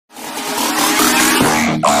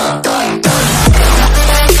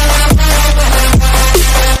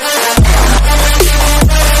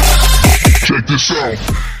yourself.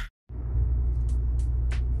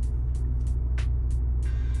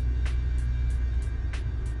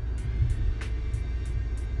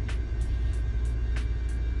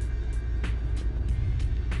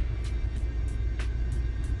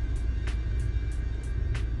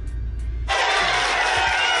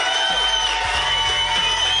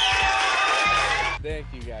 Thank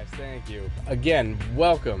you guys, thank you. Again,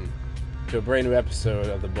 welcome to a brand new episode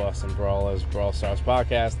of the Boston Brawlers Brawl Stars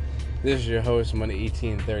podcast. This is your host,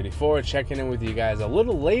 Money1834, checking in with you guys a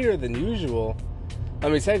little later than usual. I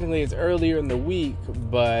mean, technically it's earlier in the week,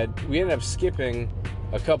 but we ended up skipping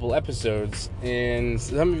a couple episodes, and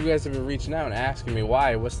some of you guys have been reaching out and asking me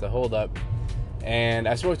why, what's the holdup. And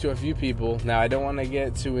I spoke to a few people. Now, I don't want to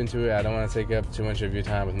get too into it. I don't want to take up too much of your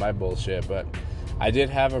time with my bullshit, but I did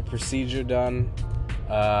have a procedure done.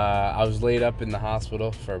 I was laid up in the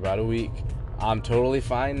hospital for about a week. I'm totally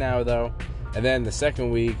fine now, though. And then the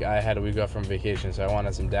second week, I had a week off from vacation, so I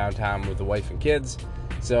wanted some downtime with the wife and kids.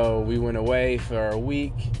 So we went away for a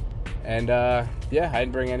week, and I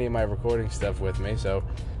didn't bring any of my recording stuff with me, so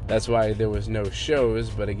that's why there was no shows.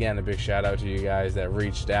 But again, a big shout out to you guys that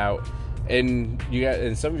reached out, and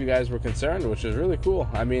some of you guys were concerned, which was really cool.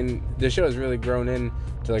 I mean, the show has really grown into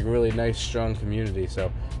like a really nice, strong community.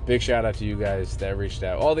 So big shout out to you guys that reached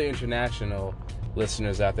out. All the international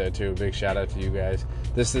listeners out there too. Big shout out to you guys.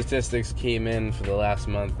 The statistics came in for the last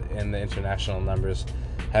month, and the international numbers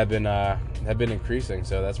have been increasing.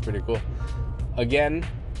 So that's pretty cool. Again,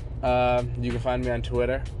 you can find me on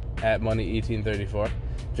Twitter at Money1834.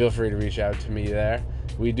 Feel free to reach out to me there.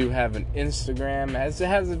 We do have an Instagram. It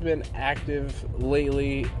hasn't been active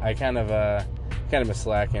lately. I kind of been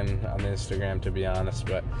slacking on the Instagram, to be honest,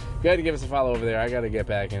 but you got to give us a follow over there. I got to get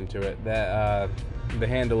back into it. That the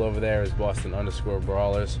handle over there is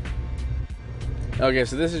Boston_Brawlers. Okay,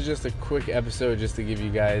 so this is just a quick episode just to give you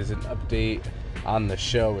guys an update on the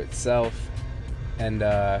show itself. And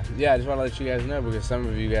I just want to let you guys know, because some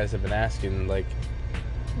of you guys have been asking, like,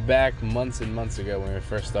 back months and months ago when we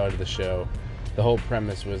first started the show, the whole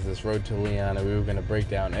premise was this road to Leon, and we were going to break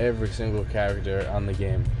down every single character on the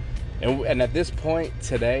game. And at this point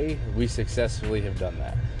today, we successfully have done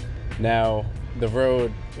that. Now, the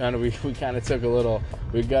road, we kind of took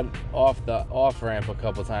we got off the off-ramp a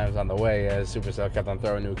couple times on the way as Supercell kept on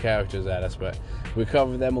throwing new characters at us, but we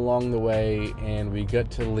covered them along the way, and we got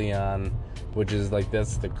to Leon, which is like,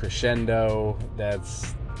 that's the crescendo.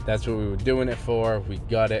 That's what we were doing it for. We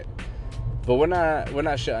got it. But we're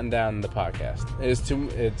not shutting down the podcast.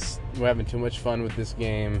 We're having too much fun with this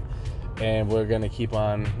game, and we're gonna keep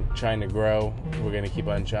on trying to grow. We're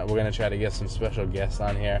gonna try to get some special guests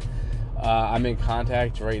on here. I'm in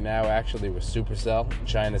contact right now, actually, with Supercell,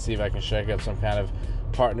 trying to see if I can strike up some kind of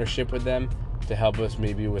partnership with them to help us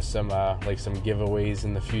maybe with some giveaways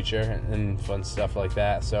in the future and fun stuff like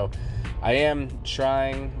that. So I am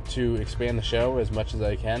trying to expand the show as much as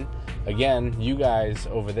I can. Again, you guys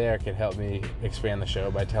over there can help me expand the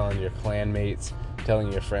show by telling your clan mates,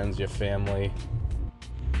 telling your friends, your family.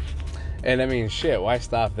 And I mean, shit, why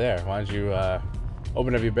stop there? Why don't you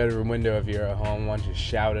open up your bedroom window if you're at home? Why don't you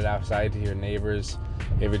shout it outside to your neighbors?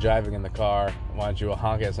 If you're driving in the car, why don't you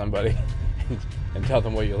honk at somebody and tell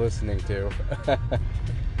them what you're listening to?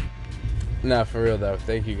 No, for real though,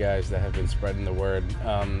 thank you guys that have been spreading the word.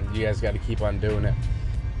 You guys got to keep on doing it.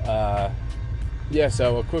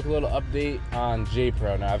 So a quick little update on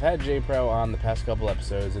J-Pro. Now, I've had J-Pro on the past couple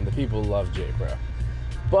episodes, and the people love J-Pro.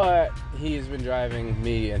 But he's been driving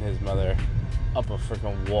me and his mother up a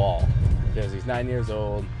freaking wall, because he's 9 years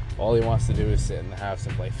old. All he wants to do is sit in the house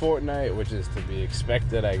and play Fortnite, which is to be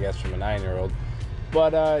expected, I guess, from a 9-year-old.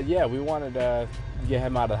 But, we wanted to get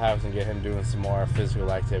him out of the house and get him doing some more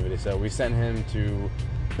physical activity. So we sent him to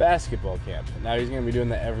basketball camp. Now he's going to be doing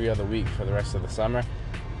that every other week for the rest of the summer.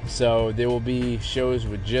 So there will be shows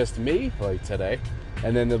with just me, like today,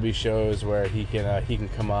 and then there'll be shows where he can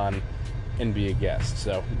come on and be a guest.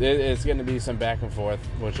 So it's going to be some back and forth,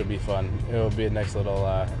 which will be fun. It'll be a nice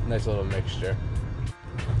little mixture.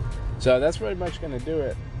 So that's pretty much going to do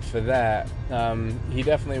it for that. He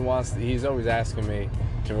definitely he's always asking me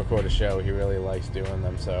to record a show. He really likes doing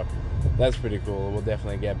them, so that's pretty cool. We'll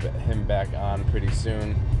definitely get him back on pretty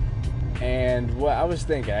soon. And what I was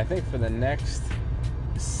thinking, I think for the next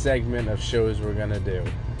segment of shows we're going to do,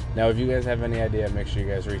 now if you guys have any idea, make sure you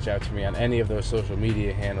guys reach out to me on any of those social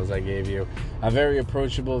media handles I gave you. I'm very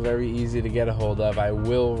approachable, very easy to get a hold of. I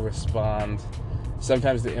will respond.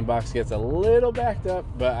 Sometimes the inbox gets a little backed up,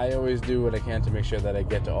 but I always do what I can to make sure that I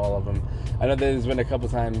get to all of them. I know there's been a couple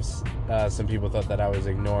times some people thought that I was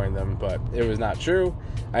ignoring them, but it was not true.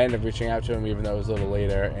 I ended up reaching out to them even though it was a little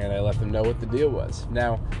later, and I let them know what the deal was.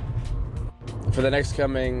 Now, for the next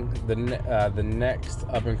the next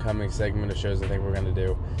up and coming segment of shows I think we're going to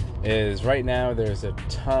do is, right now there's a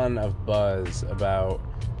ton of buzz about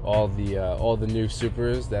all the new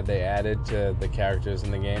supers that they added to the characters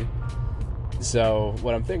in the game. So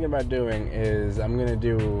what I'm thinking about doing is I'm going to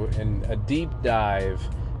do a deep dive,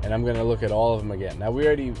 and I'm going to look at all of them again. Now, we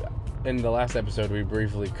already, in the last episode, we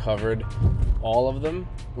briefly covered all of them.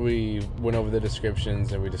 We went over the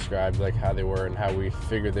descriptions and we described like how they were and how we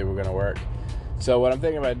figured they were going to work. So what I'm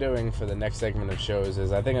thinking about doing for the next segment of shows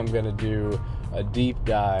is I think I'm going to do a deep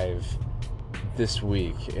dive this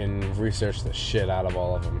week and research the shit out of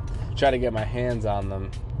all of them. Try to get my hands on them.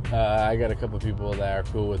 I got a couple of people that are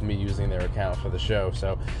cool with me using their account for the show,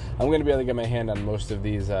 so I'm going to be able to get my hand on most of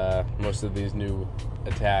these new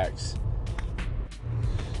attacks.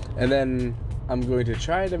 And then I'm going to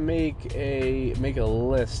try to make a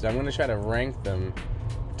list. I'm going to try to rank them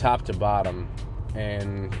top to bottom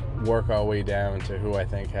and work our way down to who I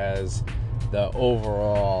think has the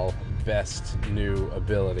overall best new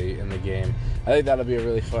ability in the game. I think that'll be a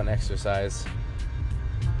really fun exercise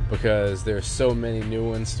because there's so many new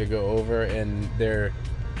ones to go over, and they're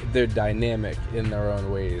dynamic in their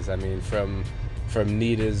own ways. I mean, from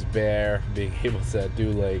Nita's bear being able to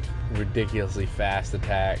do like ridiculously fast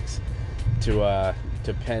attacks to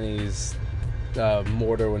Penny's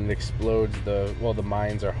mortar when it explodes. The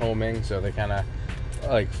mines are homing, so they kind of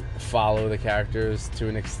like follow the characters to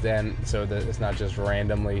an extent, so that it's not just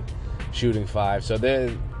randomly shooting 5. So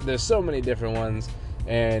there's so many different ones,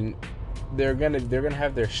 and they're gonna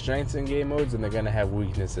have their strengths in game modes, and they're gonna have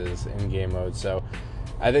weaknesses in game modes. So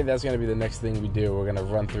I think that's gonna be the next thing we do. We're gonna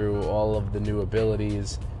run through all of the new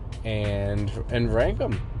abilities and rank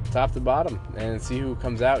them top to bottom and see who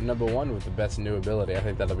comes out number 1 with the best new ability. I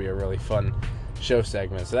think that'll be a really fun show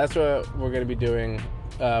segment. So that's what we're gonna be doing,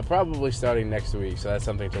 probably starting next week. So that's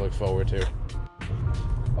something to look forward to.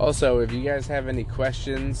 Also, if you guys have any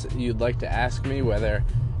questions you'd like to ask me, whether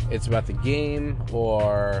it's about the game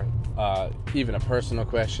or even a personal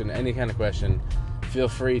question, any kind of question, feel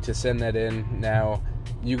free to send that in. Now,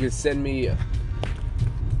 you can send me a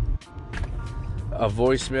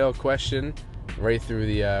voicemail question right through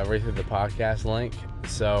the podcast link.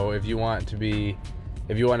 So if you want to be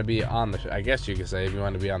on the show, I guess you could say, if you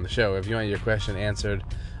want to be on the show, if you want your question answered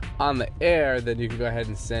on the air, then you can go ahead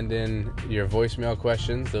and send in your voicemail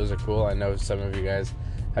questions. Those are cool. I know some of you guys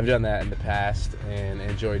have done that in the past and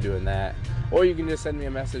enjoy doing that. Or you can just send me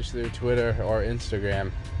a message through Twitter or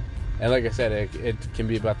Instagram. And like I said, it can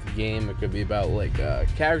be about the game. It could be about like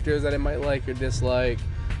characters that I might like or dislike,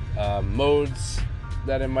 modes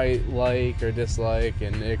that I might like or dislike,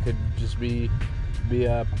 and it could just be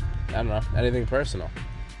I don't know, anything personal.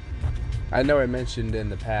 I know I mentioned in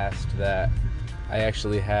the past that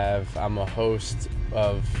I'm a host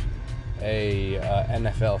of a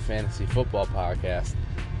NFL fantasy football podcast,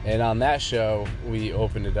 and on that show we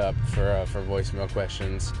opened it up for voicemail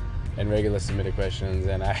questions and regular submitted questions,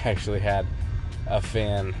 and I actually had a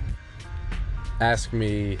fan ask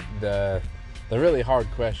me the really hard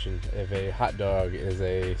question: if a hot dog is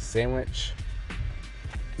a sandwich.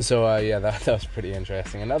 So yeah, that was pretty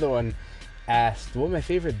interesting. Another one asked what my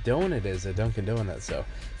favorite donut is at Dunkin' Donuts. So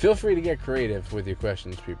feel free to get creative with your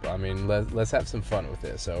questions, people. I mean, let's have some fun with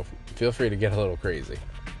this. So feel free to get a little crazy.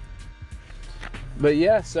 But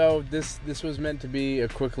yeah, so this was meant to be a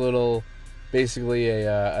quick little, basically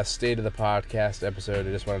a state of the podcast episode.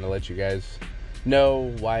 I just wanted to let you guys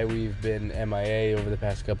know why we've been MIA over the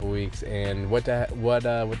past couple weeks and what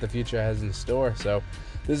the future has in store. So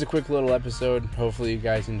this is a quick little episode. Hopefully you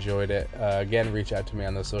guys enjoyed it. Again, reach out to me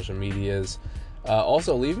on the social medias.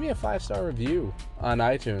 Also, leave me a 5-star review on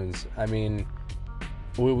iTunes. I mean,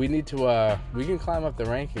 we need to we can climb up the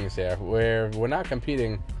rankings here. We're not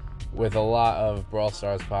competing with a lot of Brawl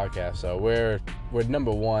Stars podcasts, so we're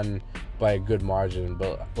number 1 by a good margin.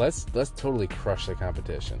 But let's totally crush the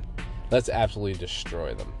competition. Let's absolutely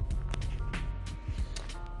destroy them.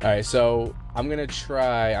 All right, so I'm gonna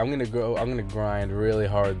grind really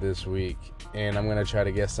hard this week, and I'm gonna try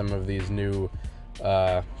to get some of these new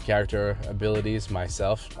character abilities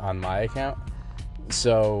myself on my account.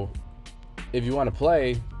 So if you want to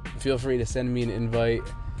play, feel free to send me an invite.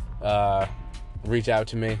 Reach out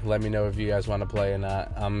to me. Let me know if you guys want to play or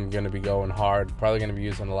not. I'm gonna be going hard. Probably gonna be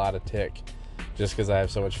using a lot of Tick, just because I have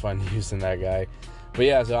so much fun using that guy. But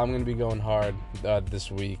yeah, so I'm going to be going hard this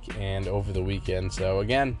week and over the weekend. So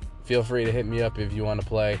again, feel free to hit me up if you want to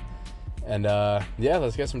play. And yeah,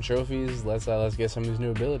 let's get some trophies. Let's get some of these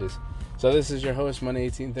new abilities. So this is your host,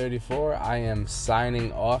 Money1834. I am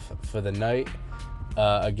signing off for the night.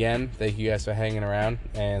 Again, thank you guys for hanging around,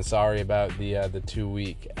 and sorry about the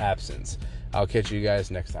 2-week absence. I'll catch you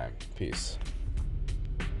guys next time. Peace.